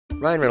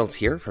Ryan Reynolds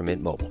here from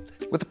Mint Mobile.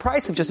 With the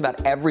price of just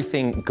about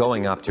everything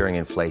going up during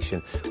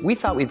inflation, we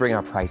thought we'd bring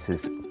our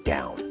prices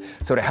down.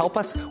 So to help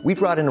us, we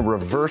brought in a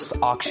reverse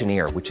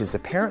auctioneer, which is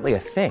apparently a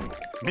thing.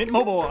 Mint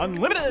Mobile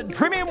Unlimited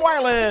Premium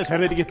Wireless. How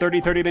to get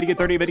 30, 30, bit to get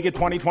 30, bit to get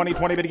 20, 20,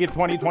 20, bit to get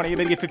 20, 20,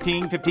 bit to get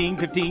 15, 15,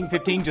 15,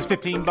 15, just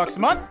 $15 a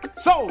month?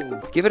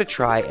 Sold! Give it a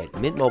try at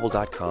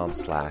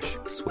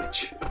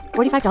mintmobile.com/switch.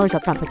 $45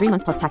 up front for 3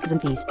 months plus taxes and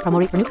fees. Promo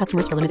rate for new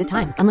customers for limited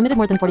time. Unlimited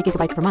more than 40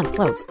 gigabytes per month.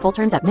 Slows full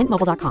terms at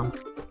mintmobile.com.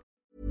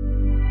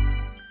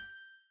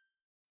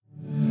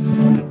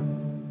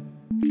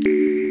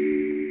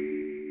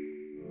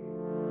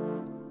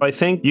 I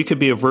think you could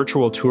be a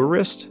virtual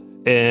tourist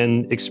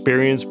and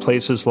experience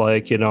places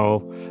like,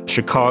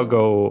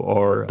 Chicago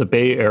or the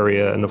Bay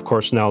Area, and of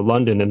course now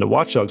London and the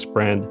Watch Dogs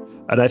brand.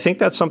 And I think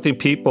that's something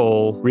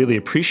people really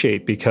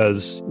appreciate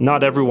because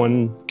not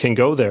everyone can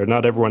go there.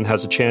 Not everyone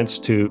has a chance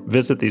to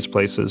visit these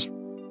places.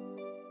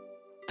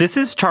 This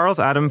is Charles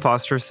Adam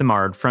Foster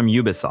Simard from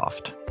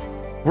Ubisoft.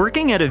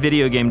 Working at a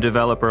video game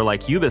developer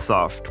like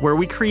Ubisoft, where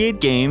we create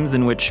games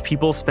in which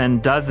people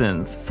spend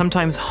dozens,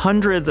 sometimes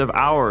hundreds of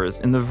hours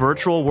in the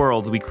virtual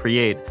worlds we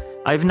create,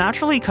 I've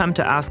naturally come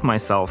to ask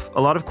myself a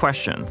lot of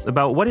questions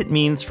about what it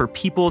means for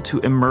people to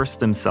immerse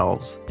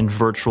themselves in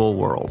virtual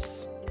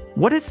worlds.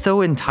 What is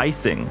so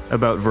enticing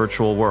about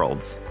virtual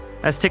worlds?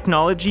 As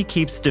technology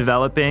keeps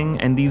developing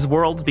and these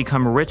worlds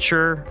become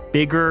richer,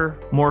 bigger,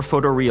 more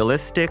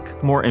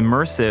photorealistic, more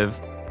immersive,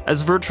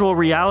 as virtual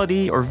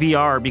reality or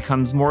VR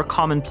becomes more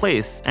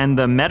commonplace and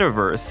the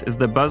metaverse is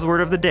the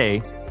buzzword of the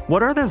day,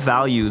 what are the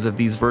values of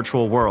these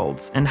virtual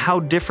worlds and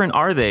how different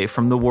are they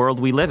from the world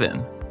we live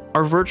in?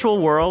 Are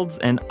virtual worlds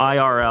and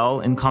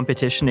IRL in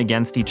competition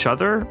against each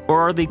other,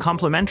 or are they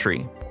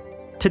complementary?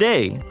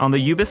 Today, on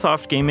the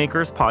Ubisoft Game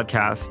Makers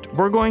podcast,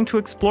 we're going to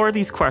explore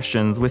these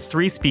questions with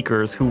 3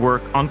 speakers who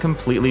work on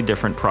completely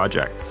different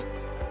projects.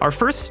 Our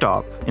first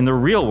stop in the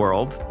real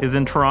world is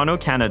in Toronto,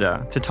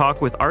 Canada, to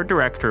talk with art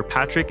director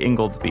Patrick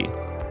Ingoldsby.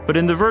 But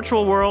in the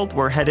virtual world,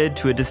 we're headed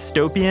to a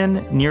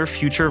dystopian,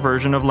 near-future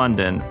version of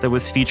London that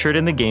was featured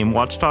in the game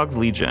Watch Dogs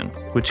Legion,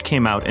 which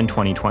came out in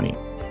 2020.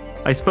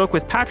 I spoke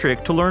with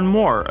Patrick to learn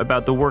more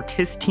about the work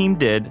his team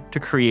did to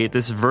create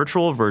this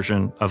virtual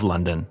version of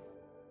London.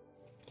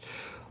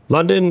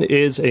 London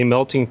is a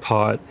melting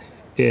pot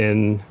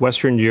in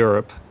Western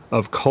Europe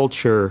of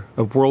culture,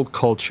 of world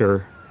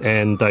culture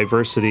and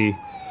diversity.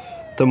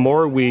 The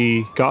more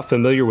we got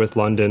familiar with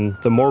London,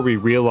 the more we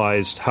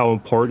realized how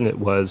important it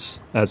was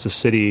as a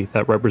city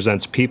that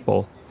represents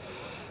people.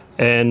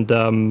 And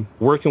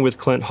working with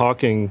Clint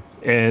Hocking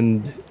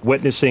and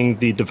witnessing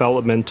the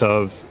development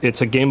of,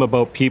 it's a game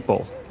about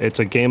people. It's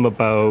a game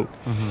about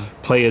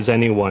play as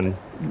anyone.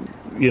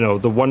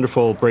 The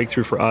wonderful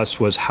breakthrough for us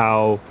was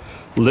how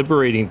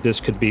liberating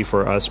this could be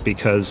for us,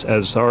 because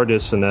as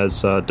artists and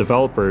as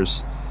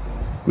developers,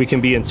 we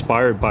can be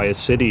inspired by a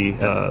city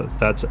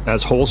that's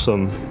as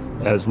wholesome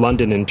as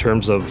London in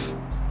terms of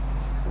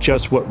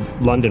just what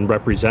London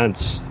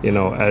represents,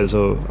 as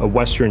a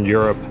Western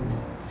Europe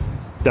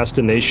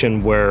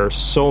destination where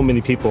so many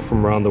people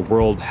from around the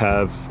world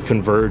have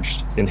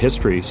converged in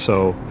history.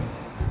 So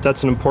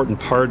that's an important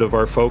part of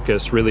our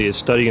focus, really, is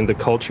studying the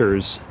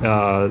cultures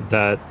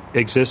that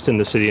exist in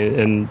the city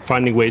and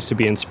finding ways to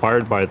be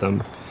inspired by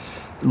them.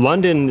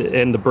 London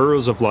and the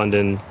boroughs of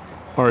London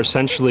are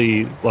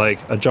essentially like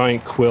a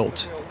giant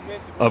quilt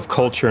of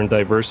culture and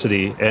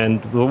diversity.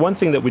 And the one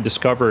thing that we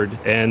discovered,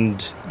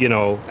 and,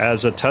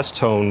 as a test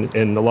tone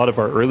in a lot of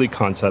our early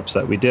concepts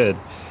that we did,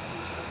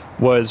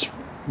 was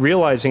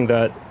realizing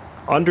that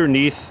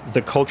underneath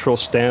the cultural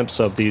stamps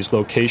of these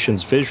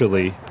locations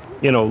visually,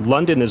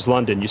 London is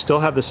London. You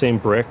still have the same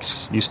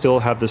bricks. You still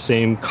have the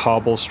same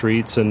cobble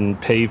streets and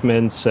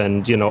pavements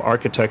and,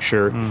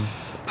 architecture.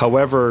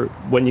 However,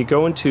 when you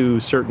go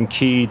into certain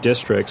key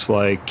districts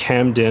like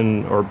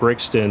Camden or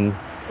Brixton,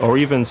 or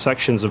even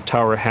sections of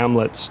Tower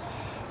Hamlets,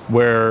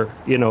 where,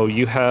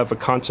 you have a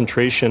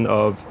concentration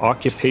of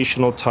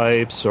occupational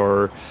types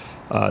or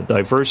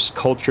diverse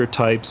culture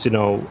types,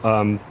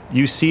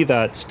 you see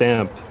that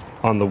stamp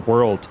on the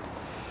world.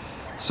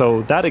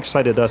 So that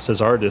excited us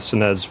as artists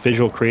and as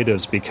visual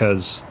creatives,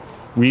 because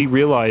we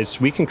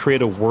realized we can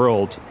create a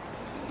world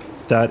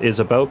that is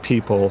about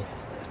people,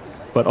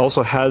 but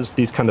also has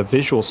these kind of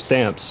visual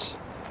stamps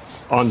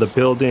on the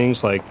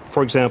buildings. Like,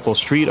 for example,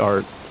 street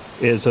art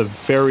is a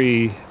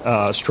very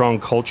strong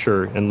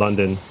culture in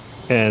London,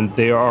 and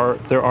there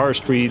are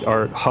street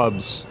art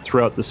hubs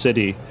throughout the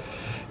city.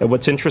 And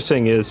what's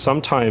interesting is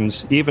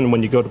sometimes, even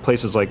when you go to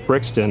places like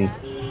Brixton,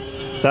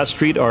 that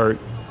street art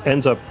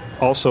ends up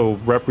also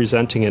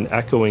representing and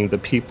echoing the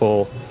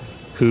people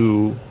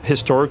who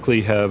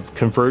historically have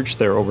converged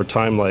there over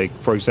time. Like,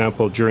 for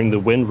example, during the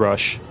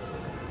Windrush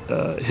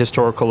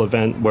historical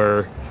event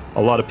where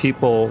a lot of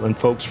people and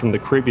folks from the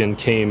Caribbean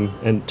came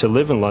and to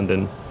live in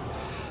London,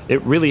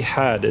 it really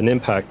had an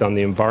impact on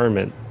the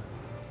environment.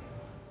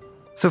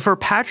 So for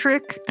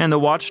Patrick and the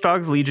Watch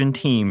Dogs Legion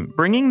team,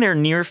 bringing their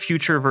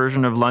near-future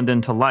version of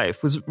London to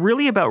life was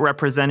really about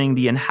representing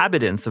the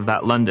inhabitants of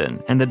that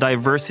London and the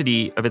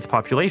diversity of its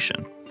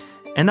population.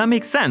 And that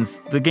makes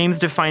sense. The game's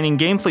defining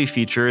gameplay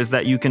feature is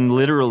that you can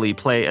literally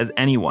play as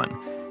anyone.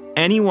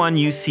 Anyone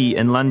you see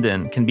in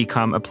London can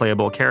become a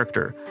playable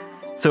character.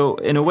 So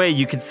in a way,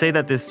 you could say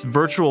that this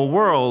virtual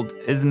world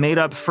is made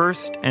up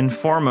first and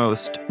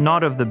foremost,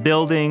 not of the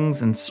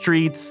buildings and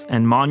streets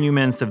and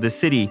monuments of the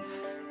city,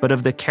 but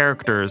of the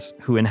characters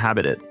who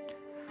inhabit it.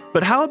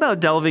 But how about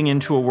delving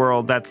into a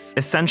world that's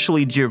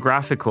essentially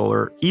geographical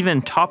or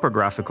even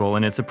topographical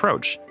in its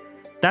approach?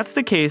 That's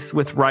the case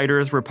with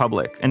Riders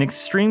Republic, an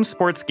extreme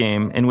sports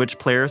game in which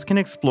players can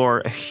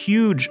explore a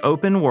huge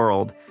open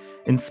world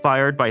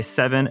inspired by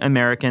 7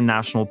 American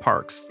national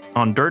parks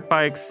on dirt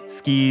bikes,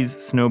 skis,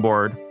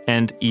 snowboard,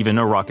 and even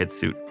a rocket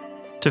suit.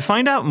 To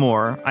find out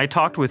more, I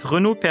talked with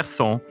Renaud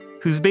Persson,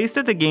 who's based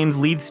at the game's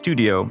lead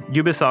studio,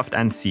 Ubisoft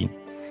Annecy.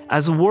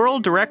 As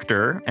world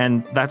director,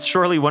 and that's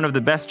surely one of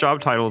the best job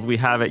titles we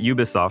have at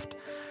Ubisoft,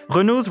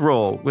 Renaud's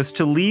role was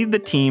to lead the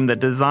team that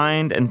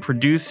designed and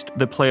produced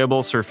the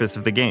playable surface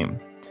of the game.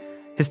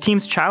 His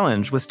team's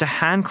challenge was to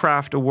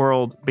handcraft a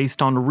world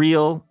based on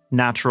real,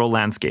 natural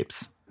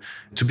landscapes.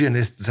 To be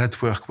honest,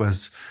 that work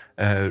was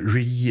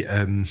really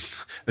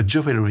a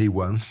jubilee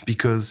one,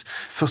 because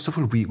first of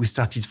all, we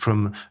started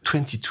from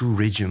 22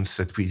 regions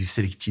that we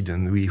selected,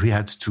 and we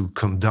had to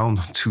come down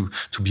to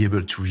be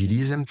able to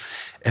release them.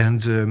 And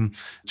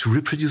to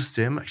reproduce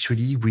them,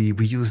 actually, we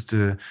used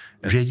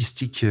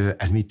realistic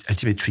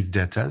altimetric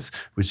data,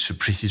 which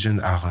precision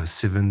are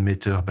 7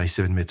 meter by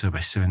 7 meter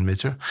by 7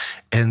 meter.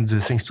 And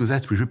thanks to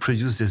that, we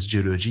reproduced this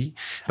geology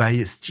by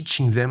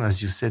stitching them,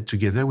 as you said,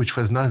 together, which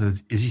was not an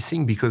easy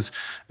thing, because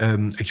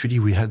actually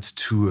we had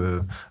to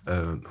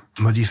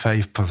modify,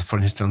 for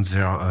instance,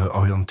 their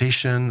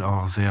orientation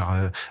or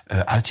their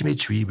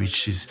altimetry,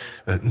 which is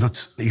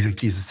not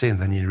exactly the same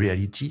than in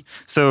reality.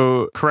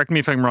 So correct me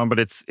if I'm wrong, but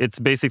it's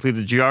basically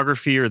the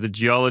geography or the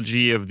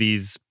geology of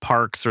these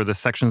parks or the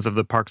sections of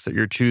the parks that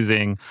you're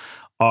choosing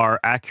are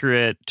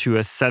accurate to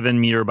a 7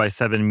 meter by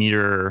 7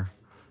 meter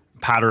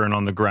pattern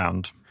on the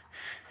ground.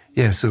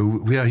 Yeah, so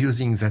we are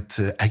using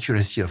that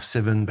accuracy of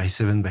 7 by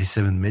 7 by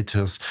 7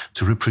 meters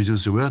to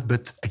reproduce the world,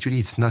 but actually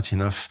it's not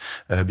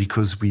enough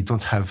because we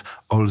don't have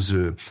all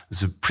the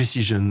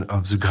precision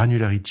of the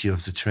granularity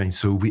of the terrain.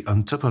 So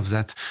on top of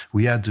that,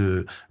 we add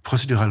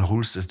procedural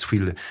rules that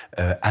will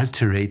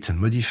alterate and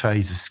modify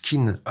the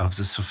skin of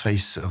the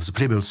surface, of the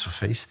playable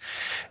surface.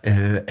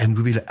 And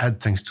we will add,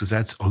 thanks to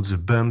that, all the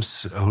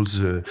bumps, all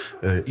the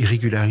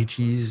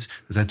irregularities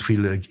that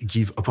will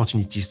give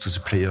opportunities to the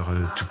player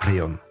to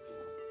play on.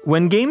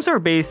 When games are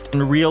based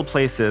in real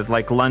places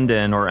like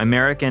London or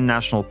American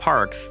national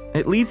parks,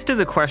 it leads to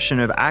the question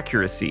of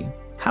accuracy.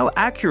 How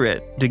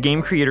accurate do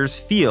game creators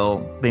feel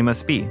they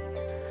must be?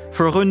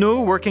 For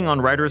Renaud working on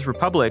Riders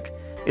Republic,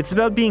 it's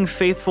about being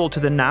faithful to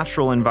the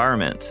natural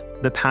environment,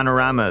 the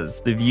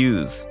panoramas, the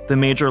views, the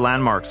major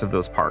landmarks of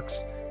those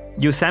parks.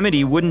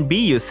 Yosemite wouldn't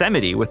be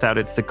Yosemite without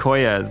its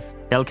sequoias,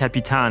 El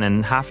Capitan,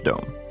 and Half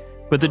Dome.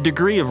 But the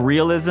degree of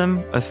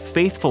realism, of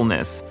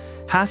faithfulness,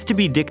 has to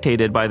be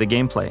dictated by the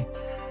gameplay.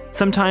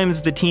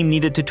 Sometimes the team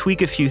needed to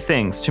tweak a few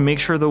things to make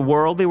sure the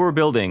world they were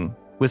building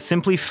was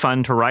simply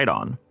fun to write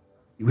on.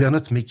 We are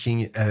not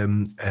making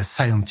a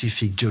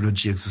scientific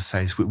geology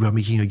exercise. We are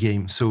making a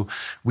game. So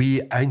we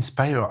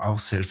inspire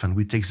ourselves and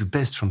we take the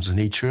best from the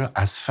nature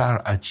as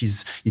far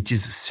as it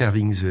is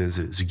serving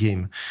the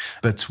game.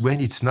 But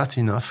when it's not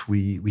enough,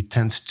 we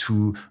tend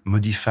to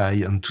modify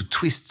and to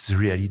twist the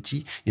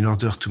reality in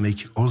order to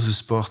make all the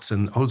sports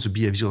and all the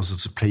behaviors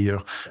of the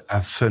player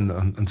have fun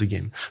on the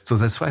game. So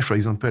that's why, for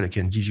example, I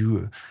can give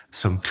you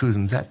some clues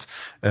on that.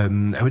 I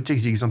will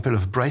take the example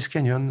of Bryce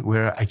Canyon,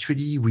 where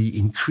actually we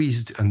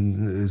increased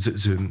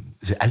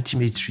the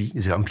altimetry,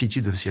 the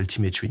amplitude of the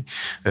altimetry,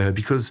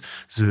 because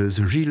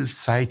the real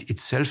site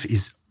itself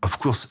is, of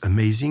course,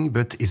 amazing,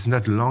 but it's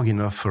not long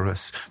enough for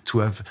us to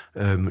have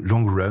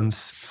long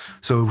runs.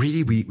 So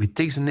really, we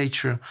take the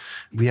nature,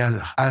 we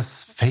are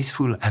as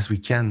faithful as we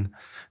can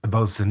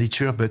about the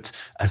nature, but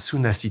as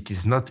soon as it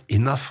is not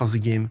enough for the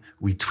game,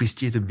 we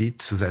twist it a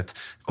bit so that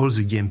all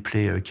the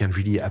gameplay can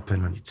really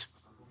happen on it.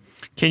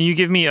 Can you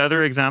give me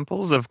other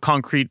examples of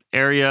concrete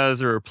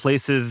areas or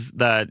places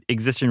that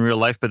exist in real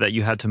life, but that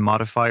you had to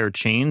modify or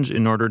change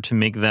in order to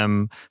make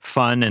them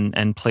fun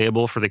and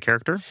playable for the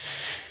character?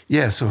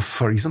 Yeah, so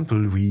for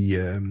example,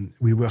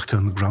 we worked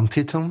on Grand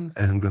Teton,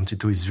 and Grand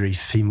Teton is a very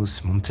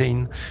famous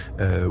mountain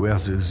where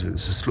the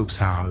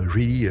slopes are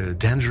really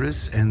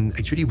dangerous, and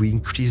actually we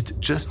increased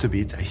just a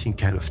bit, I think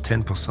kind of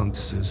 10%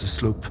 the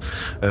slope,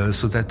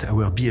 so that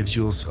our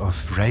behaviors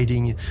of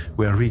riding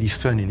were really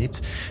fun in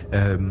it.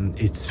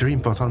 It's very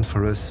important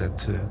for us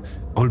that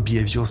all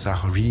behaviors are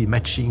really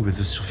matching with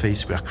the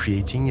surface we are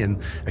creating,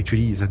 and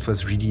actually that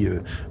was really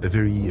a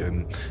very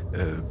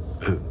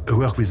a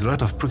work with a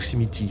lot of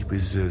proximity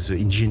with the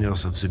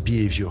engineers of the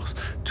behaviors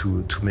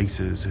to make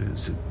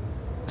the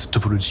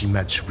topology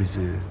match with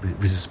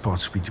the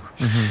sports we do.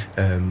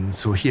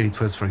 So here it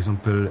was, for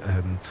example,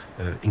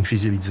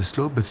 increasing the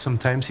slope, but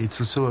sometimes it's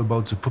also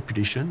about the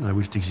population. I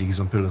will take the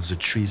example of the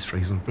trees, for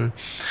example.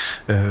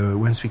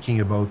 When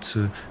speaking about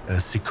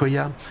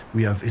sequoia,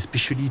 we have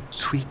especially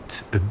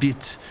tweaked a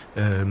bit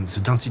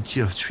the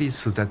density of trees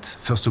so that,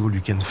 first of all,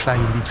 you can fly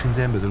in between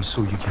them, but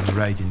also you can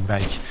ride in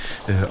bike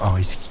or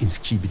in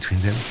ski between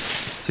them.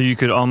 So you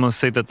could almost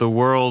say that the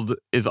world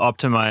is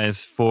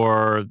optimized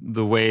for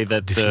the way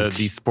that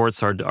these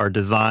sports are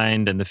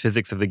designed and the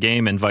physics of the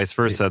game and vice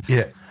versa.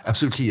 Yeah,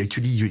 absolutely.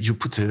 Actually, you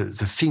put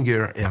the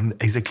finger on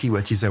exactly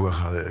what is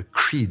our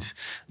creed.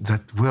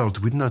 That world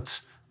would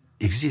not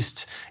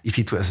exist if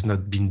it was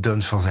not been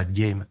done for that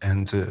game.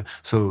 And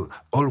so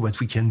all what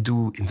we can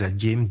do in that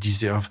game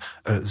deserve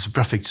the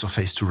perfect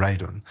surface to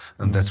ride on.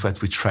 And that's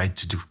what we tried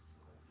to do.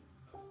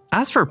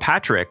 As for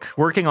Patrick,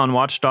 working on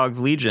Watch Dogs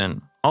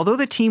Legion, although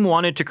the team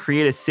wanted to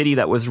create a city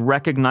that was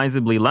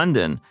recognizably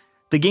London,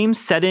 the game's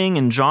setting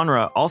and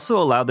genre also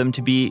allowed them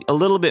to be a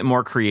little bit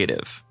more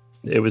creative.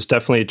 It was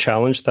definitely a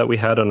challenge that we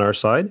had on our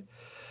side.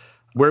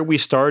 Where we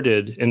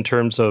started in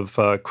terms of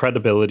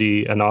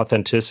credibility and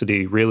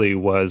authenticity really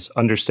was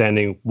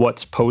understanding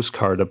what's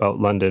postcard about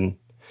London.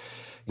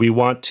 We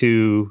want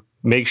to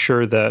make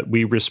sure that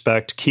we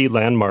respect key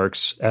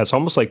landmarks as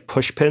almost like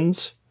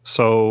pushpins.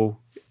 So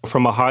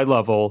from a high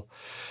level,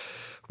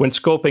 when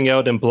scoping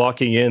out and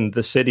blocking in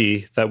the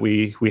city that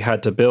we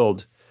had to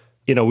build,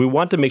 we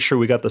want to make sure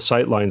we got the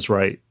sight lines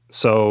right.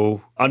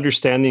 So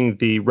understanding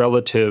the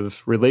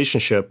relative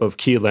relationship of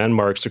key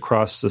landmarks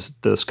across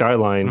the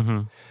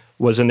skyline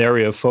was an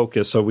area of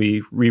focus. So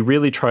we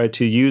really tried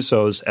to use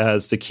those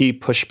as the key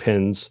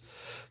pushpins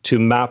to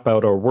map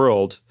out our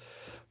world.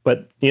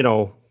 But,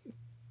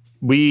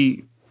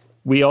 we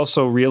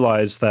also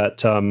realized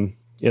that,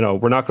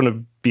 we're not going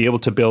to be able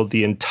to build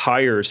the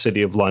entire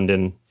city of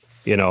London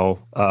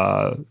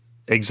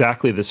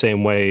exactly the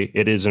same way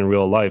it is in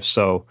real life.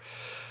 So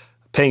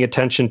paying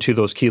attention to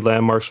those key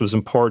landmarks was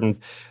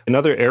important.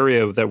 Another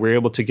area that we were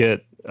able to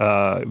get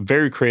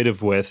very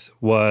creative with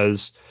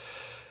was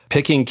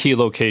picking key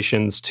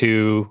locations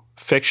to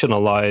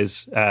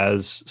fictionalize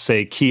as,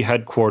 say, key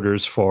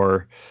headquarters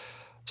for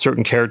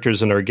certain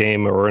characters in our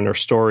game or in our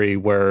story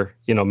where,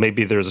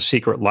 maybe there's a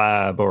secret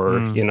lab or,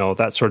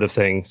 that sort of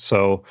thing.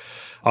 So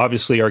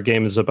obviously our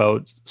game is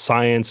about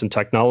science and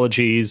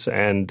technologies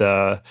and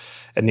the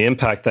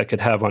impact that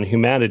could have on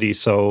humanity.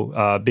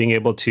 So being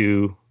able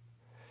to,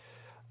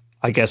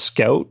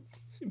 scout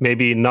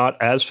maybe not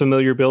as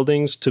familiar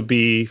buildings to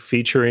be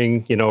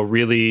featuring,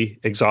 really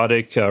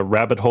exotic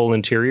rabbit hole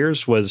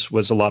interiors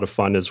was a lot of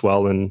fun as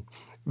well and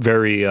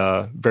very,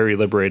 very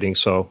liberating.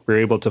 So we were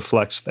able to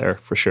flex there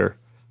for sure.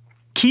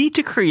 Key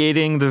to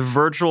creating the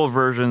virtual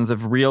versions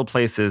of real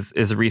places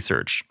is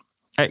research.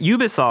 At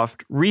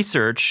Ubisoft,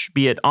 research,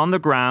 be it on the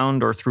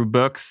ground or through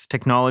books,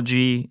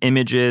 technology,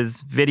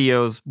 images,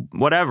 videos,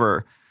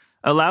 whatever,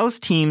 allows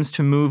teams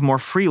to move more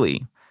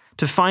freely,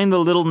 to find the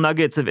little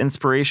nuggets of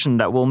inspiration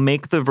that will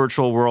make the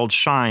virtual world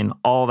shine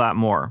all that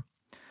more.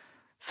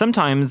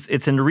 Sometimes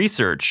it's in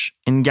research,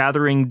 in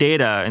gathering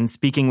data and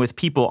speaking with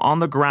people on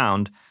the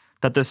ground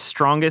that the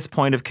strongest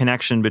point of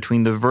connection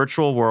between the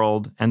virtual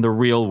world and the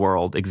real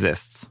world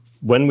exists.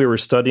 When we were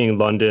studying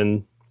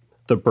London,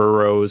 the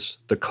boroughs,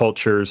 the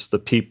cultures, the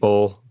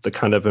people, the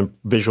kind of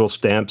visual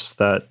stamps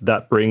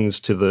that brings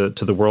to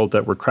the world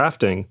that we're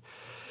crafting,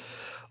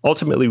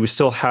 ultimately we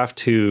still have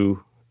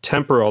to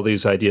temper all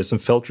these ideas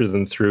and filter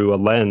them through a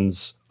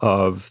lens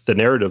of the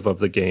narrative of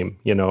the game,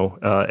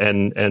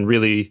 and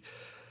really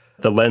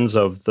the lens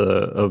of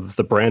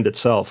the brand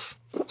itself.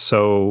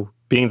 So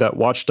being that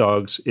Watch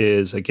Dogs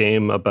is a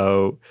game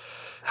about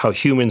how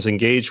humans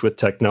engage with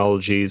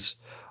technologies,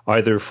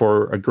 either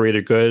for a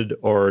greater good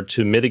or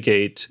to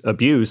mitigate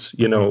abuse,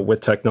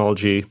 with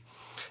technology.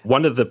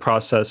 One of the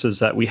processes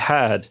that we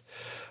had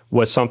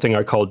was something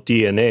I called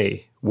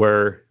DNA,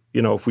 where,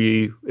 if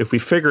we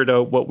figured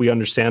out what we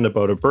understand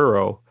about a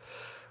borough,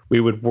 we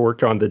would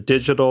work on the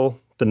digital,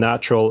 the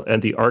natural,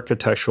 and the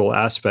architectural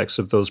aspects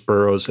of those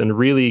boroughs and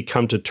really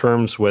come to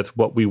terms with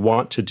what we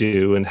want to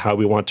do and how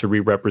we want to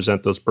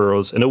re-represent those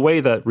boroughs in a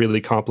way that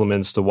really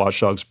complements the Watch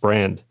Dogs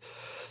brand.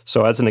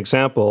 So as an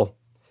example,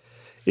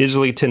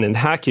 Islington and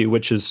Hackney,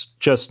 which is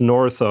just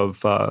north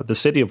of the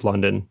city of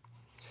London,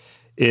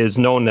 is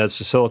known as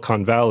the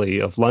Silicon Valley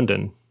of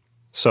London.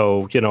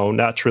 So,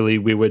 naturally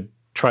we would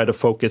try to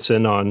focus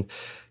in on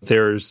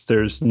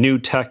there's new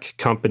tech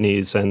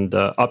companies and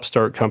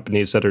upstart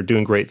companies that are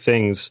doing great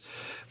things.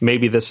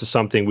 Maybe this is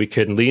something we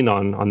could lean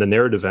on the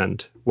narrative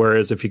end.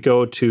 Whereas if you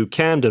go to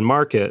Camden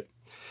Market,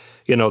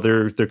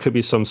 there could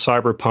be some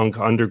cyberpunk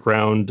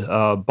underground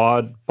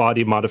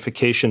body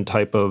modification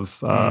type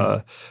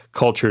of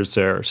cultures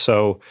there.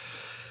 So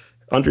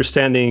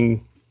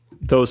understanding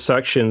those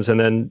sections and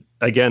then,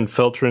 again,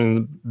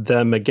 filtering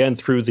them again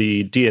through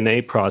the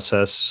DNA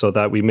process so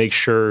that we make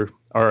sure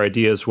our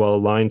ideas well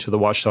aligned to the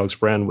Watch Dogs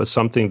brand was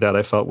something that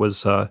I felt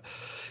was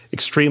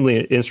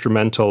extremely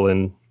instrumental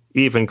in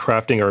even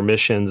crafting our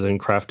missions and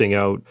crafting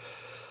out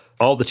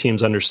all the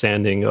team's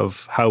understanding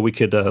of how we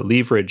could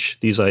leverage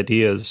these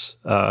ideas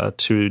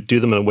to do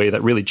them in a way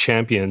that really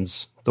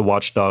champions the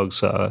Watch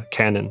Dogs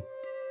canon.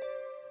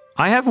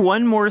 I have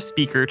one more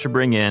speaker to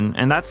bring in,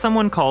 and that's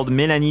someone called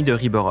Mélanie de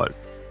Ribeyrolles.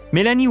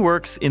 Mélanie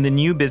works in the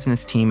new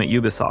business team at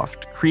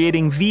Ubisoft,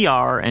 creating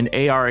VR and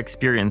AR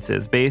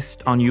experiences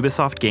based on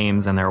Ubisoft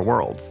games and their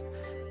worlds.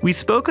 We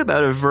spoke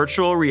about a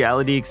virtual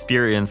reality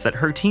experience that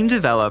her team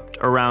developed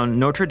around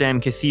Notre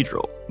Dame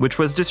Cathedral, which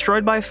was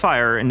destroyed by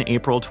fire in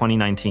April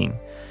 2019.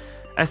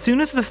 As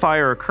soon as the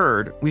fire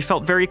occurred, we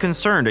felt very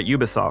concerned at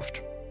Ubisoft.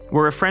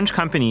 We're a French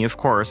company, of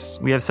course.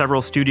 We have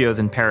several studios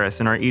in Paris,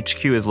 and our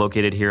HQ is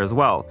located here as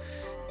well.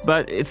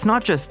 But it's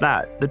not just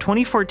that. The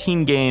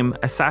 2014 game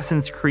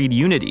Assassin's Creed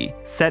Unity,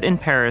 set in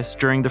Paris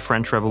during the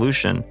French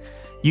Revolution,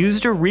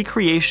 used a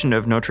recreation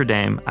of Notre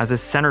Dame as a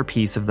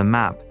centerpiece of the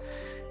map.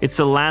 It's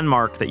a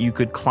landmark that you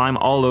could climb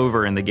all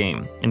over in the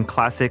game, in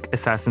classic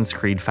Assassin's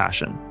Creed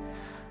fashion.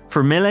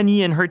 For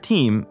Mélanie and her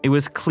team, it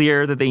was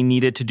clear that they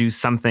needed to do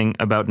something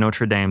about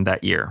Notre Dame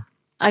that year.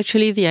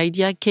 Actually, the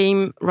idea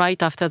came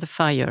right after the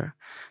fire.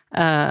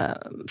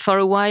 For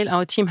a while,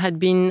 our team had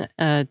been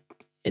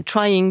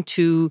trying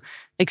to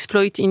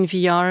exploit in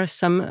VR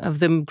some of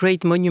the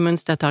great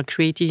monuments that are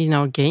created in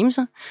our games.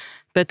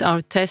 But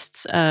our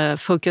tests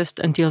focused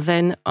until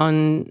then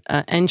on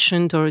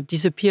ancient or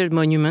disappeared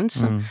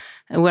monuments,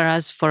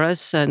 whereas for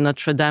us,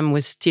 Notre Dame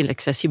was still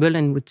accessible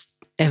and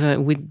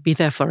would be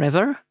there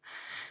forever.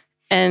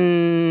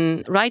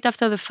 And right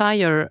after the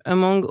fire,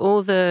 among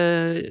all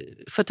the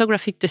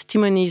photographic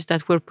testimonies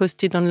that were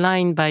posted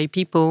online by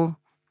people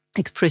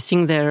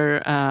expressing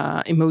their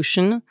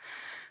emotion,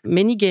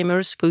 many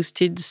gamers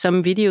posted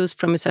some videos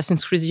from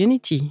Assassin's Creed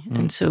Unity.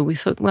 And so we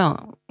thought,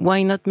 well,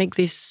 why not make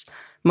this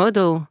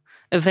model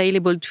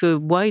available to a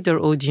wider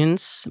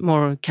audience,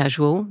 more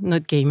casual,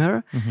 not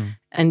gamer,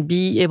 and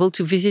be able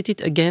to visit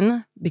it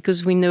again,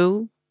 because we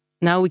know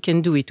now we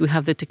can do it. We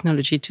have the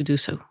technology to do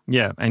so.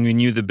 Yeah, and we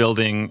knew the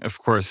building, of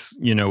course,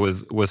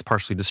 was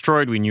partially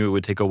destroyed. We knew it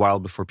would take a while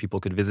before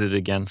people could visit it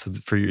again. So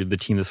for the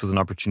team, this was an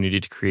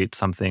opportunity to create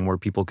something where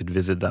people could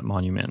visit that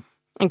monument.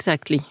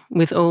 Exactly,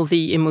 with all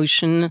the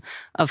emotion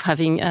of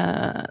having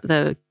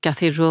the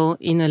cathedral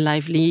in a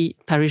lively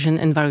Parisian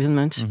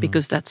environment,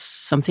 because that's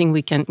something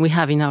we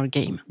have in our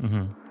game.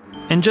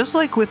 And just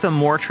like with a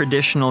more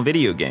traditional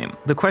video game,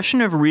 the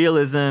question of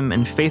realism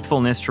and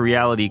faithfulness to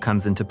reality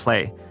comes into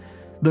play.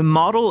 The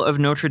model of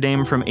Notre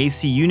Dame from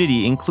AC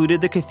Unity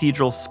included the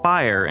cathedral's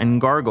spire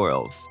and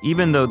gargoyles,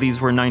 even though these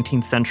were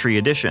 19th century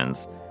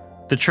additions.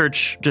 The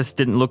church just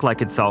didn't look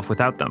like itself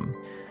without them.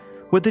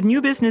 What the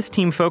new business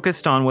team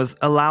focused on was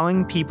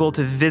allowing people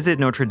to visit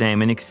Notre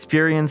Dame and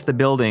experience the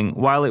building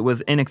while it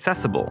was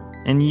inaccessible,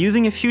 and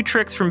using a few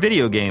tricks from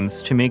video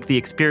games to make the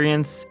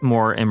experience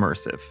more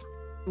immersive.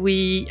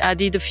 We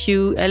added a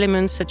few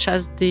elements, such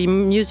as the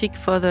music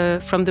from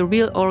the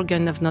real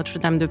organ of Notre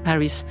Dame de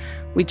Paris,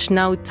 which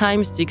now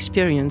times the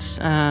experience.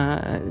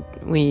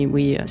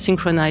 We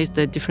synchronized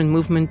the different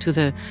movement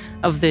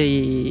of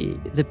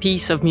the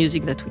piece of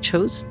music that we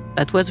chose.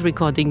 That was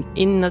recording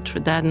in Notre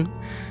Dame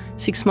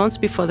 6 months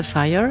before the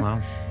fire.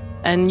 Wow.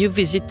 And you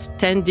visit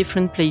 10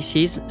 different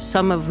places,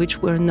 some of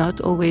which were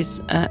not always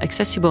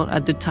accessible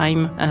at the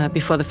time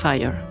before the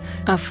fire.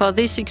 For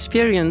this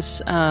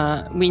experience,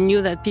 we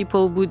knew that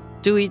people would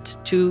do it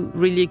to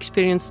really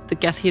experience the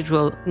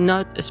cathedral,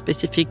 not a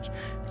specific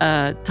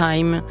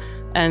time.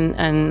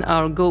 And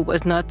our goal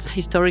was not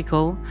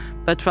historical,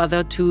 but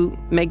rather to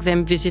make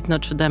them visit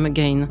Notre Dame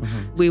again.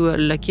 We were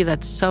lucky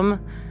that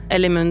some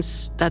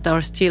elements that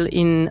are still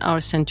in our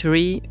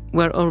century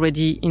were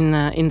already in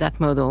that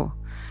model.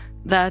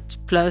 That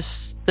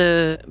plus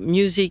the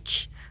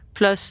music,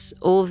 plus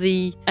all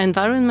the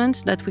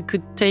environments that we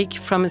could take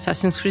from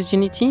Assassin's Creed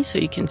Unity. So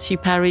you can see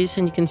Paris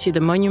and you can see the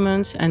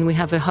monuments, and we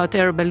have a hot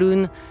air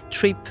balloon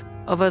trip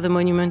over the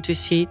monument to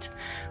see it,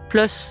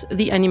 plus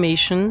the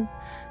animation,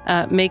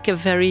 make a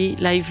very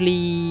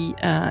lively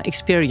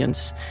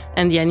experience.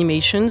 And the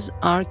animations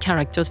are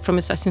characters from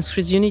Assassin's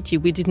Creed Unity.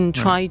 We didn't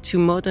try to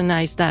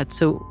modernize that.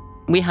 So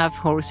we have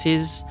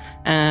horses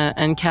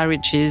and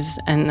carriages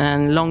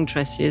and long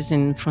dresses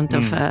in front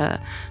of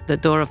the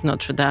door of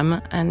Notre Dame.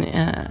 And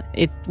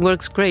it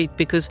works great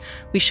because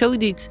we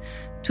showed it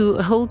to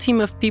a whole team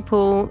of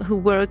people who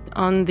worked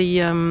on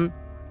the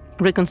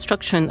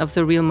reconstruction of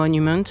the real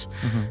monument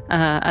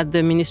at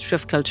the Ministry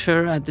of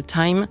Culture at the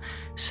time.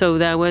 So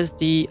there was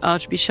the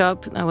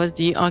Archbishop, there was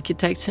the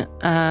architect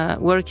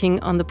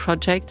working on the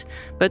project,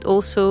 but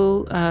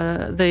also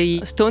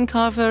the stone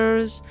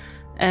carvers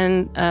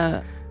and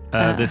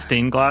the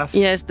stained glass?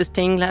 Yes, the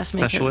stained glass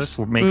specialists,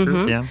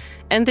 makers, yeah.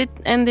 And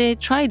they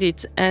tried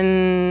it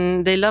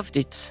and they loved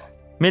it.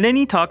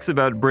 Mélanie talks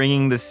about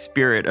bringing the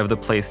spirit of the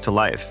place to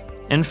life.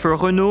 And for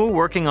Renaud,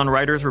 working on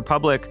Riders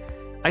Republic,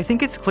 I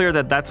think it's clear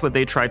that that's what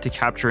they tried to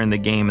capture in the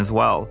game as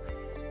well.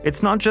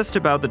 It's not just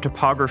about the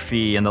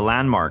topography and the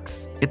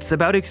landmarks. It's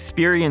about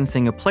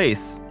experiencing a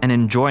place and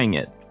enjoying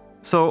it.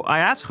 So I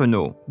asked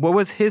Renaud, what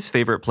was his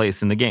favorite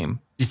place in the game?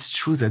 it's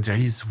true that there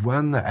is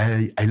one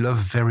I love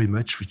very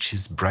much, which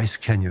is Bryce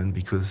Canyon,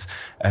 because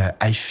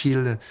I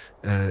feel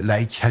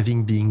like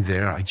having been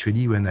there.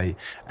 Actually, when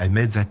I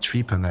made that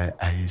trip and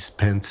I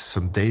spent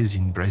some days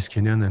in Bryce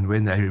Canyon, and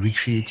when I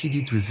recreated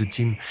it with the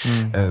team,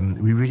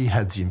 we really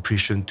had the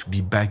impression to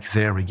be back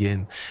there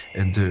again,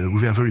 and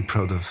we were very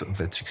proud of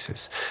that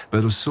success.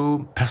 But also,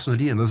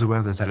 personally, another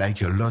one that I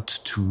like a lot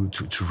to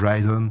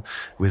ride on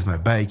with my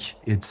bike,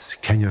 it's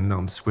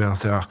Canyonlands, where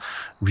there are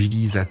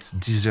really that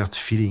desert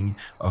feeling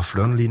of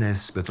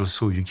loneliness, but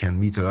also you can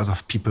meet a lot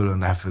of people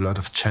and have a lot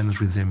of challenge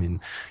with them in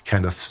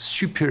kind of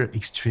super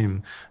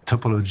extreme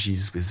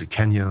topologies with the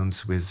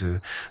canyons,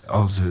 with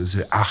all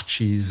the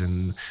arches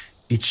and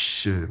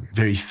each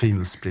very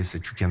famous place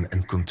that you can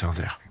encounter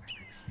there.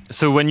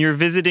 So when you're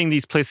visiting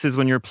these places,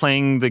 when you're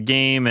playing the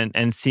game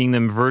and seeing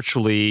them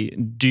virtually,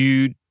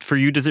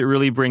 does it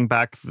really bring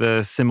back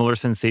the similar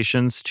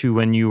sensations to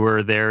when you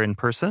were there in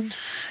person?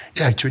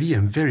 Yeah, actually,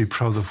 I'm very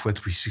proud of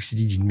what we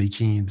succeeded in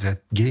making in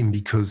that game,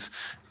 because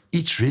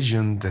each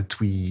region that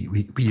we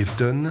have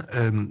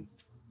done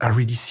are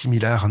really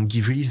similar and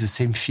give really the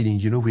same feeling.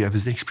 You know, we have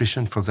an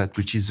expression for that,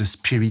 which is the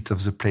spirit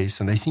of the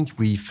place. And I think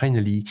we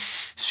finally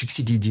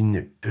succeeded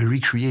in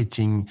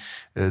recreating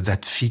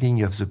that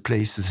feeling of the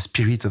place, the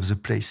spirit of the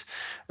place,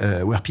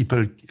 where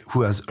people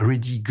who has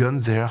already gone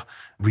there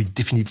will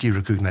definitely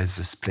recognize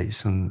this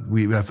place. And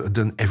we have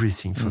done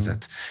everything for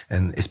that.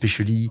 And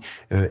especially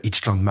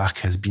each landmark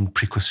has been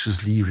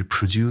precisely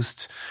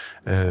reproduced,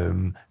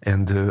 and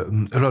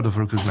a lot of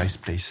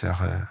recognized places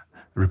are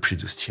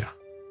reproduced here.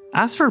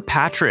 As for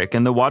Patrick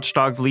and the Watch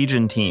Dogs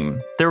Legion team,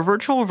 their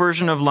virtual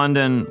version of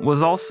London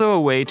was also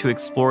a way to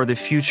explore the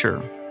future,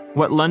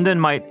 what London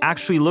might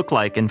actually look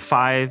like in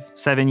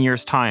 5-7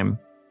 years' time,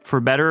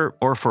 for better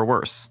or for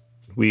worse.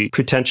 We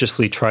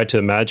pretentiously tried to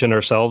imagine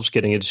ourselves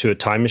getting into a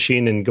time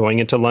machine and going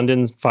into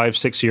London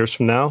 5-6 years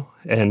from now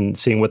and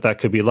seeing what that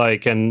could be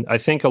like. And I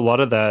think a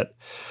lot of that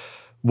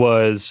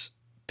was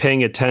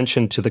paying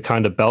attention to the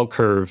kind of bell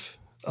curve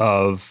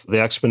of the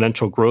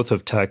exponential growth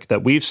of tech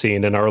that we've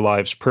seen in our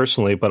lives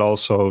personally, but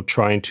also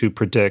trying to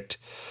predict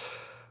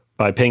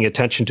by paying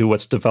attention to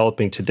what's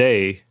developing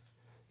today,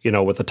 you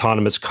know, with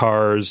autonomous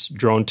cars,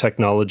 drone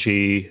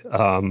technology,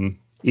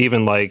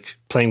 even like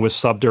playing with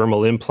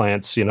subdermal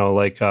implants, you know,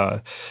 like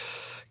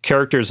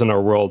characters in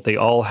our world, they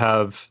all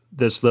have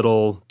this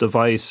little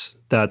device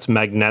that's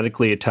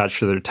magnetically attached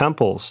to their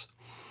temples.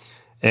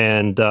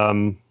 And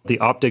the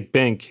Optic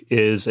Bink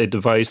is a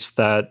device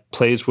that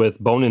plays with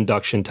bone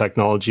induction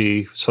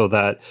technology so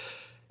that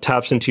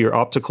taps into your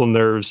optical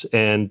nerves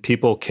and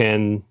people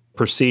can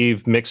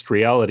perceive mixed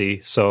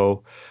reality.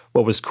 So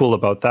what was cool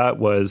about that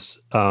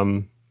was,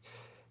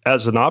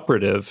 as an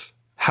operative,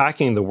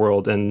 hacking the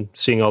world and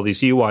seeing all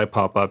these UI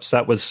pop-ups,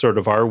 that was sort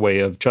of our way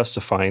of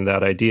justifying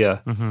that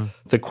idea. Mm-hmm.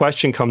 The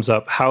question comes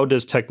up, how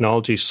does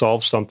technology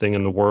solve something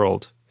in the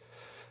world?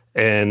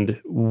 And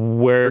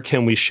where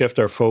can we shift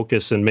our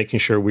focus in making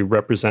sure we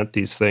represent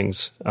these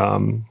things?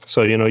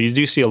 So, you know, you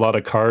do see a lot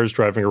of cars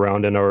driving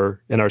around in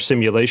our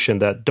simulation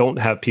that don't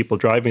have people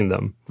driving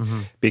them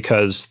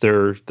because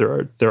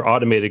they're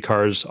automated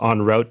cars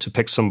en route to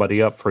pick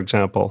somebody up, for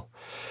example.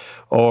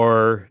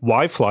 Or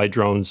Y-Fly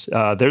drones.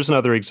 There's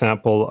another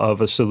example of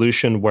a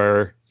solution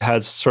where it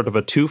has sort of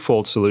a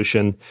twofold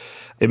solution.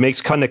 It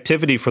makes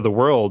connectivity for the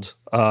world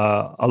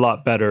a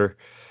lot better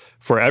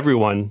for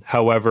everyone.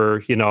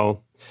 However, you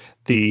know,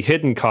 the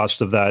hidden cost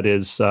of that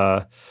is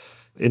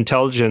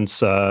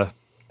intelligence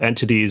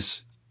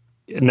entities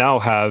now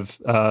have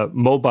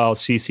mobile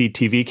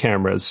CCTV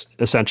cameras,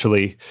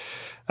 essentially,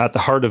 at the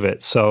heart of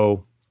it.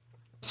 So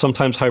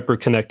sometimes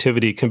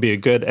hyperconnectivity can be a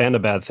good and a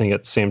bad thing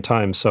at the same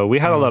time. So we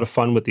had a lot of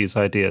fun with these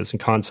ideas and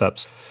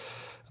concepts.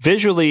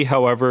 Visually,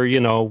 however, you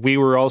know, we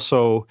were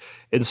also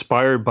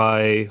inspired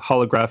by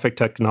holographic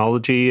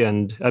technology.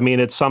 And I mean,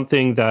 it's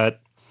something that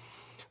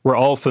we're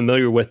all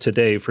familiar with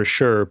today for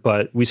sure,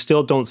 but we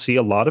still don't see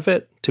a lot of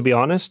it, to be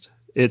honest.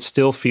 It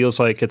still feels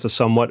like it's a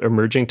somewhat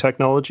emerging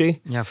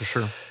technology. Yeah, for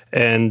sure.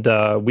 And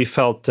we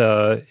felt,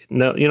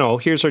 you know,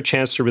 here's our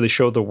chance to really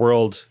show the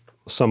world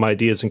some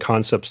ideas and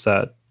concepts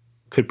that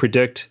could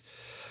predict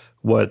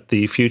what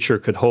the future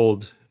could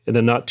hold in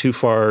a not too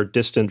far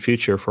distant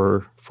future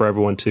for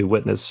everyone to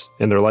witness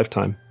in their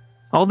lifetime.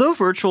 Although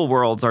virtual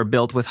worlds are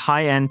built with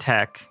high-end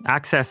tech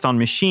accessed on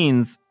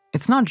machines,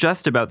 it's not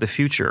just about the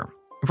future.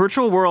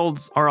 Virtual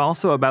worlds are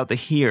also about the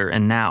here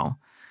and now.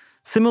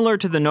 Similar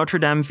to the Notre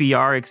Dame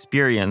VR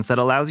experience that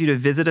allows you to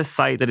visit a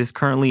site that is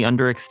currently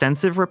under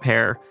extensive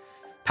repair,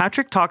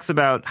 Patrick talks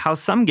about how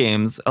some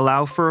games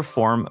allow for a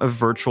form of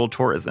virtual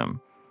tourism.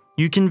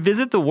 You can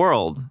visit the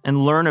world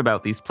and learn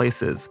about these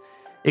places,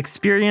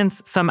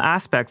 experience some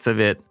aspects of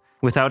it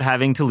without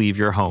having to leave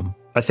your home.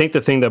 I think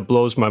the thing that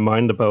blows my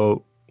mind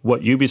about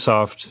what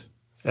Ubisoft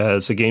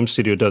as a game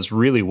studio does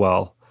really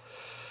well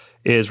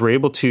is we're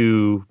able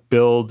to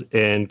build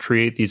and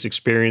create these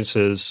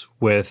experiences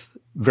with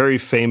very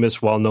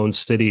famous, well-known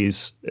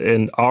cities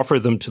and offer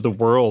them to the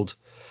world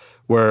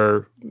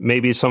where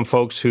maybe some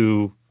folks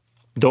who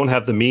don't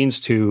have the means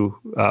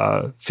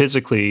to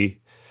physically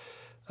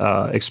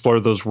explore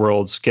those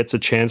worlds gets a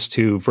chance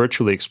to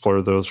virtually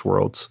explore those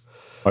worlds.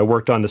 I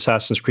worked on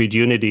Assassin's Creed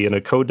Unity in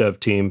a co-dev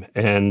team,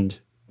 and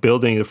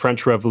building the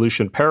French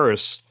Revolution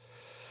Paris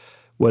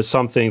was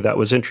something that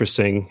was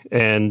interesting.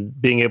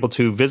 And being able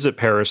to visit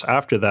Paris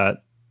after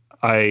that,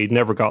 I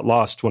never got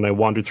lost when I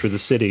wandered through the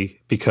city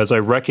because I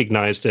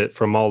recognized it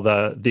from all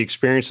the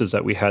experiences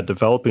that we had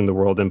developing the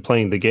world and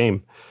playing the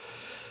game.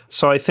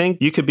 So I think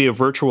you could be a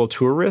virtual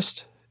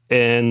tourist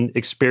and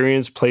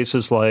experience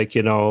places like,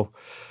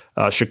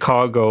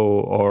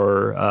 Chicago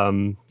or,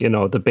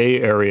 the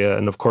Bay Area,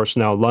 and of course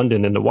now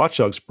London in the Watch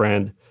Dogs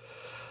brand.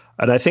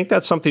 And I think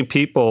that's something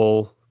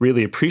people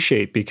really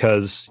appreciate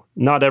because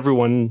not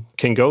everyone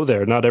can go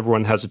there. Not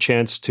everyone has a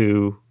chance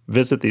to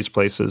visit these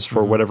places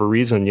for whatever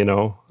reason,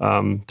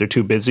 they're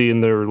too busy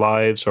in their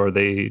lives, or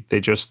they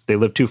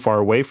live too far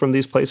away from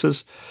these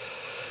places.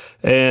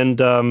 And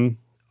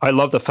I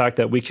love the fact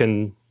that we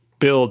can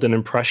build an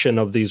impression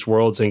of these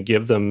worlds and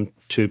give them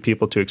to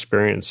people to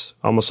experience,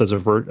 almost as a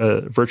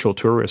virtual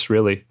tourist,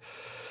 really.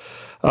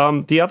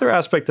 The other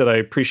aspect that I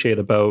appreciate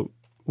about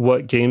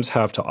what games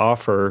have to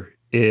offer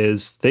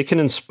is they can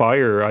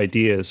inspire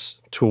ideas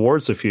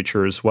towards the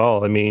future as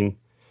well. I mean,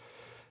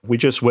 we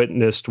just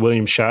witnessed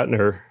William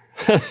Shatner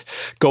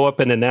go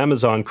up in an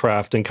Amazon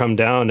craft and come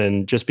down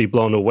and just be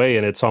blown away.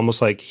 And it's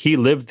almost like he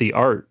lived the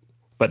art,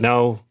 but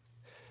now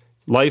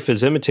life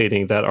is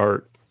imitating that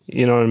art.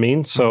 You know what I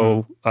mean?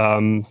 So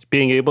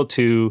being able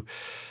to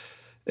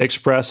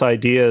express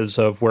ideas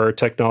of where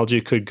technology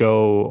could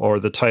go, or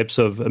the types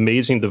of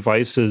amazing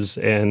devices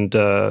and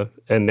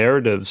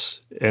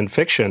narratives and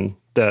fiction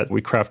that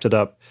we crafted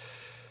up,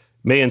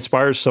 may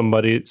inspire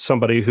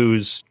somebody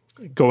who's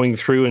going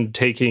through and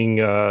taking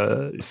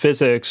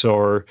physics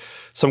or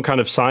some kind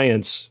of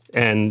science,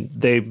 and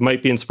they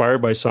might be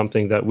inspired by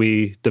something that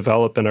we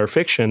develop in our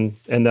fiction,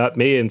 and that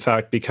may in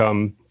fact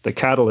become the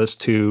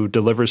catalyst to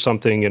deliver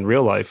something in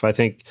real life. I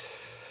think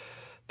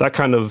that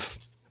kind of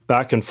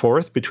back and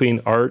forth between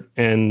art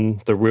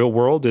and the real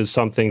world is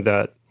something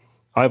that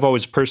I've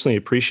always personally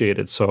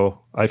appreciated. So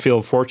I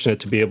feel fortunate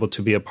to be able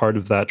to be a part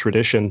of that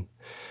tradition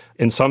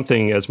in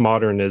something as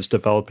modern as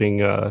developing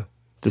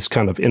this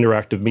kind of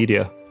interactive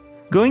media.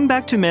 Going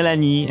back to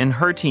Mélanie and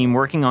her team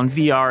working on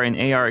VR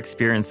and AR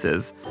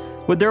experiences,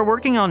 what they're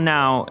working on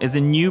now is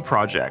a new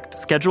project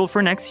scheduled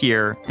for next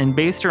year and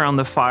based around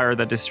the fire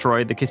that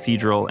destroyed the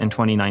cathedral in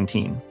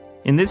 2019.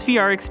 In this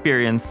VR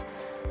experience,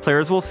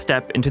 players will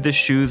step into the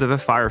shoes of a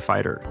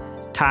firefighter,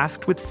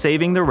 tasked with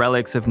saving the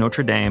relics of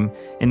Notre Dame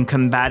and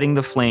combating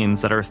the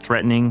flames that are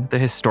threatening the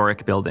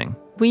historic building.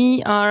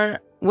 We are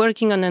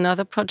working on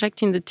another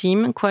project in the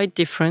team, quite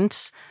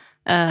different,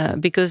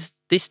 because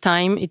this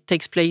time it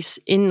takes place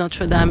in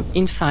Notre Dame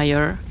in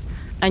fire,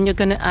 and you're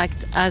going to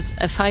act as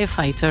a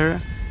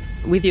firefighter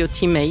with your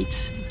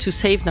teammates to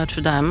save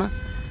Notre Dame,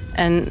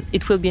 and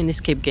it will be an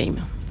escape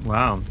game.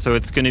 Wow. So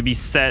it's going to be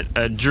set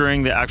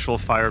during the actual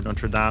fire of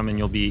Notre Dame, and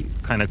you'll be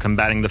kind of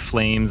combating the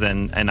flames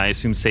and I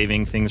assume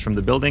saving things from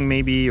the building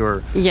maybe,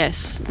 or?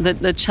 Yes.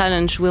 The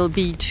challenge will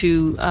be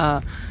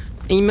to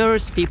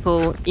immerse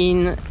people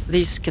in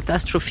this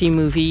catastrophe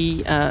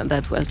movie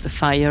that was the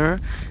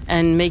fire,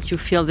 and make you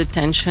feel the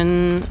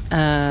tension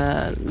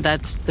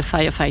that the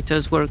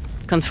firefighters were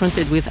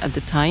confronted with at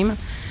the time.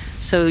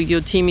 So your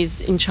team is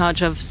in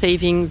charge of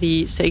saving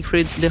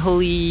the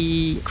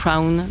holy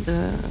crown.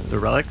 The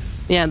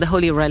relics? Yeah, the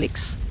holy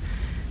relics.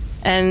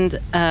 And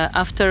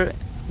after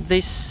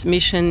this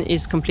mission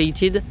is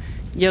completed,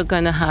 you're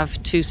going to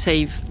have to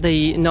save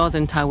the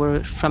Northern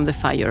Tower from the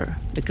fire,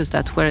 because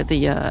that's where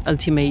the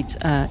ultimate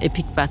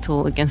epic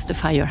battle against the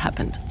fire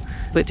happened.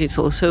 But it's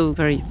also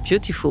very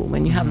beautiful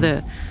when you have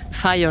the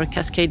fire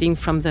cascading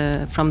from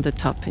the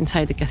top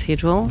inside the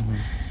cathedral.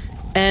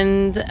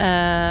 And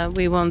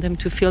we want them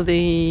to feel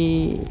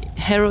the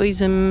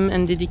heroism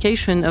and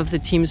dedication of the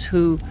teams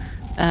who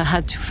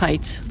had to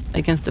fight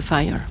against the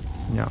fire.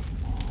 Yeah.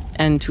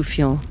 And to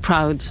feel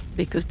proud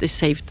because they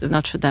saved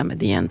Notre Dame at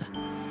the end.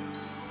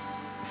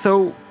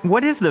 So,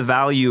 what is the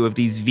value of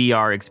these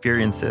VR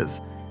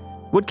experiences?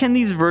 What can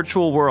these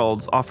virtual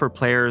worlds offer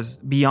players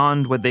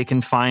beyond what they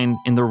can find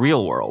in the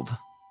real world?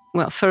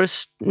 Well,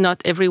 first,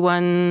 not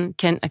everyone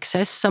can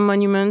access some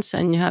monuments,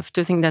 and you have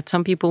to think that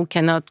some people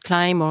cannot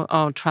climb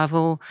or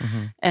travel,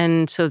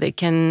 and so they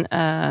can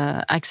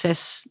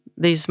access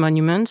these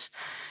monuments.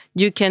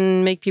 You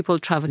can make people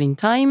travel in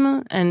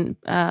time and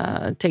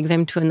take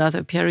them to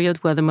another period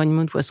where the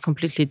monument was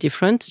completely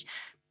different.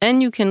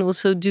 And you can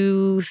also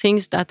do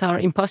things that are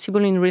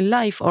impossible in real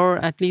life, or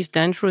at least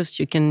dangerous.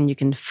 You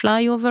can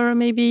fly over,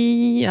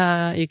 maybe.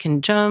 You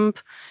can jump.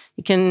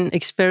 You can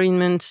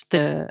experiment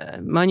the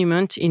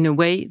monument in a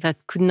way that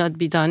could not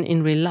be done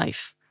in real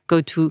life.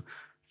 Go to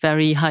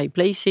very high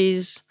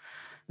places.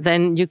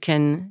 Then you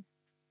can,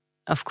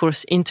 of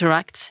course,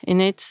 interact in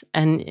it,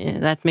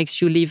 and that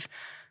makes you live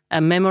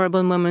a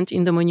memorable moment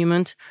in the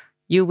monument.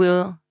 You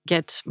will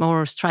get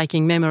more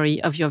striking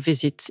memory of your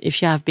visit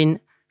if you have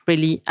been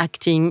really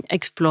acting,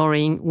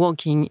 exploring,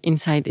 walking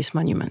inside this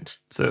monument.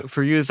 So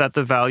for you, is that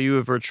the value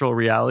of virtual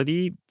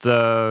reality,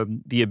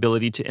 the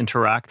ability to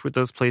interact with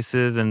those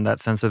places and that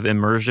sense of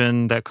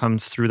immersion that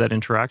comes through that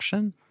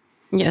interaction?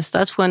 Yes,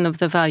 that's one of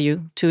the value,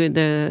 to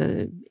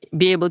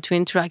be able to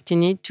interact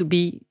in it, to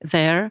be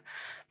there,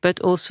 but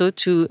also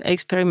to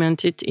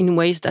experiment it in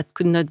ways that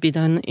could not be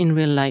done in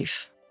real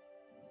life.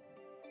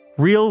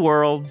 Real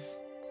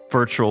worlds,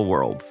 virtual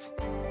worlds.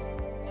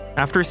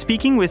 After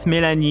speaking with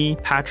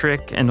Mélanie,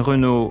 Patrick, and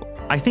Renaud,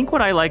 I think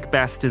what I like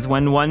best is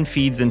when one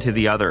feeds into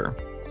the other,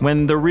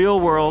 when the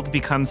real world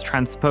becomes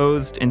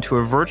transposed into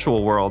a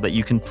virtual world that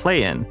you can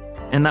play in,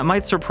 and that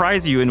might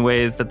surprise you in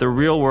ways that the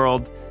real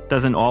world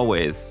doesn't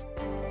always,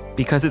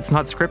 because it's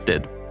not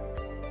scripted.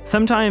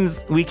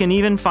 Sometimes we can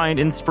even find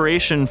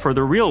inspiration for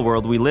the real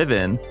world we live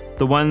in,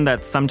 the one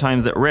that's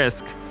sometimes at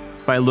risk,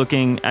 by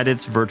looking at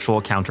its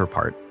virtual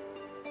counterpart.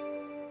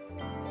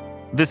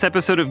 This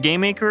episode of Game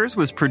Makers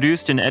was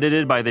produced and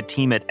edited by the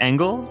team at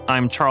Engel.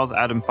 I'm Charles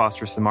Adam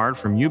Foster Simard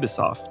from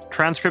Ubisoft.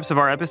 Transcripts of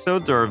our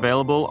episodes are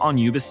available on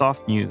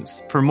Ubisoft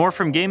News. For more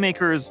from Game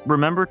Makers,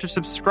 remember to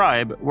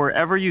subscribe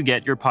wherever you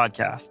get your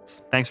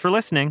podcasts. Thanks for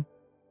listening.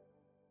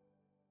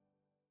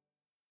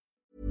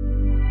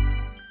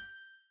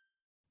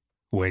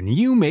 When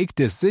you make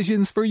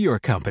decisions for your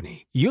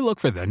company, you look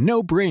for the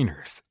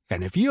no-brainers.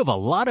 And if you have a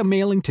lot of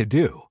mailing to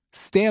do,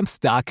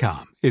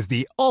 Stamps.com is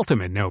the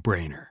ultimate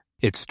no-brainer.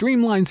 It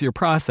streamlines your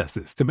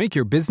processes to make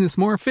your business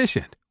more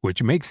efficient,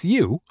 which makes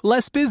you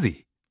less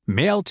busy.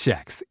 Mail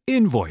checks,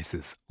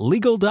 invoices,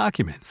 legal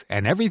documents,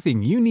 and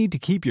everything you need to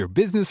keep your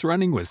business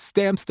running with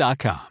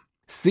Stamps.com.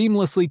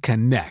 Seamlessly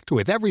connect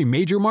with every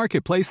major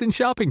marketplace and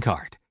shopping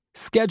cart.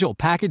 Schedule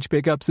package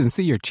pickups and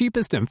see your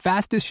cheapest and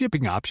fastest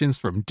shipping options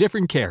from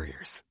different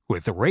carriers,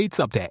 with rates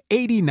up to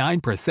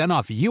 89%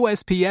 off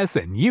USPS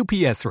and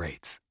UPS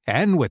rates.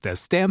 And with the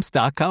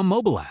Stamps.com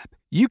mobile app,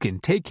 you can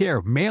take care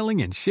of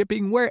mailing and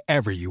shipping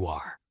wherever you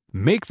are.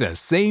 Make the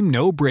same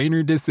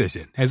no-brainer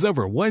decision as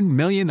over 1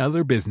 million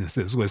other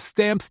businesses with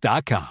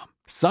Stamps.com.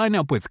 Sign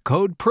up with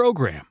code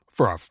PROGRAM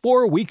for a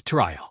 4-week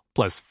trial,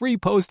 plus free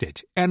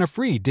postage and a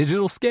free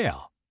digital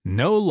scale.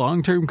 No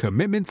long-term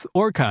commitments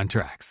or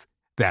contracts.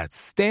 That's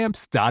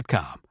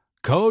Stamps.com.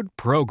 Code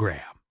PROGRAM.